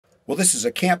Well, this is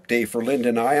a camp day for Linda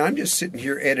and I. I'm just sitting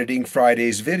here editing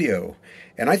Friday's video.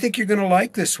 And I think you're going to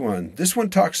like this one. This one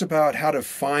talks about how to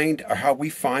find, or how we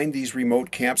find these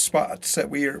remote camp spots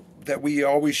that we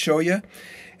always show you.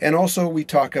 And also we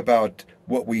talk about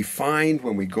what we find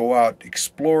when we go out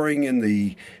exploring in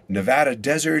the Nevada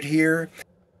desert here.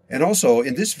 And also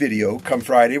in this video, come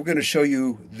Friday, we're going to show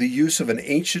you the use of an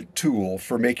ancient tool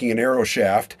for making an arrow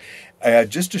shaft,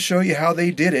 just to show you how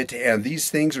they did it. And these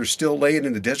things are still laying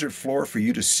in the desert floor for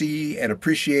you to see and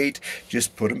appreciate.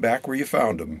 Just put them back where you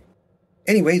found them.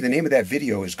 Anyway, the name of that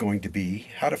video is going to be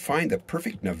How to Find the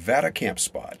Perfect Nevada Camp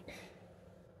Spot.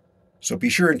 So be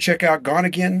sure and check out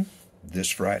Gonagain this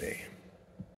Friday.